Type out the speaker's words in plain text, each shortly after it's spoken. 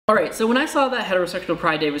Alright, so when I saw that Heterosexual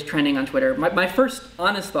Pride Day was trending on Twitter, my first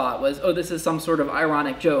honest thought was, oh, this is some sort of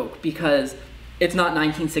ironic joke because it's not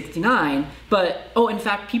 1969, but, oh, in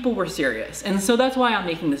fact, people were serious. And so that's why I'm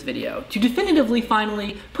making this video, to definitively,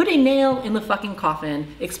 finally, put a nail in the fucking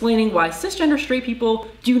coffin, explaining why cisgender straight people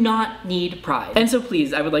do not need pride. And so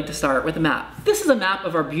please, I would like to start with a map. This is a map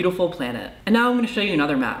of our beautiful planet. And now I'm gonna show you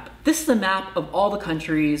another map. This is a map of all the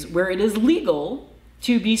countries where it is legal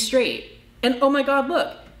to be straight. And oh my god,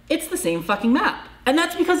 look, it's the same fucking map. And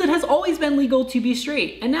that's because it has always been legal to be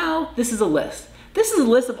straight. And now, this is a list. This is a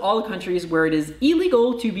list of all the countries where it is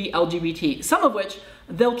illegal to be LGBT, some of which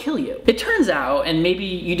they'll kill you. It turns out, and maybe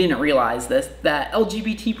you didn't realize this, that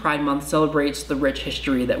LGBT Pride Month celebrates the rich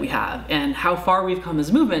history that we have and how far we've come as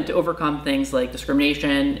a movement to overcome things like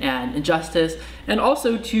discrimination and injustice, and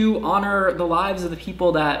also to honor the lives of the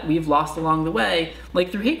people that we've lost along the way,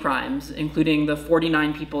 like through hate crimes, including the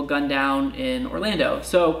 49 people gunned down in Orlando.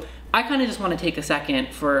 So I kind of just want to take a second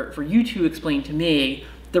for you to explain to me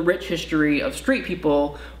the rich history of straight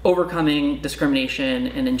people overcoming discrimination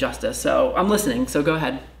and injustice. So I'm listening, so go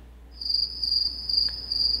ahead.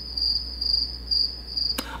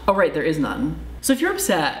 Oh right, there is none. So if you're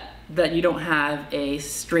upset that you don't have a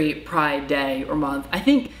straight Pride Day or month, I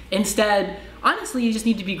think instead, honestly, you just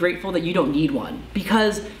need to be grateful that you don't need one,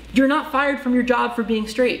 because you're not fired from your job for being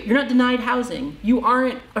straight. You're not denied housing. You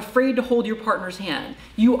aren't afraid to hold your partner's hand.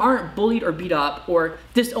 You aren't bullied or beat up or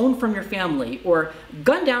disowned from your family or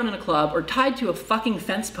gunned down in a club or tied to a fucking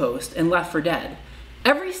fence post and left for dead.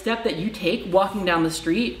 Every step that you take walking down the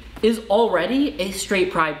street is already a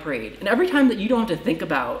straight pride parade. And every time that you don't have to think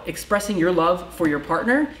about expressing your love for your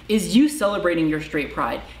partner is you celebrating your straight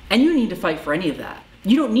pride. And you need to fight for any of that.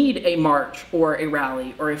 You don't need a march or a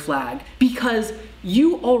rally or a flag because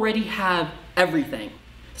you already have everything.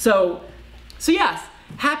 So yes,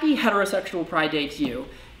 happy Heterosexual Pride Day to you,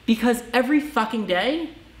 because every fucking day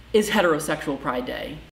is Heterosexual Pride Day.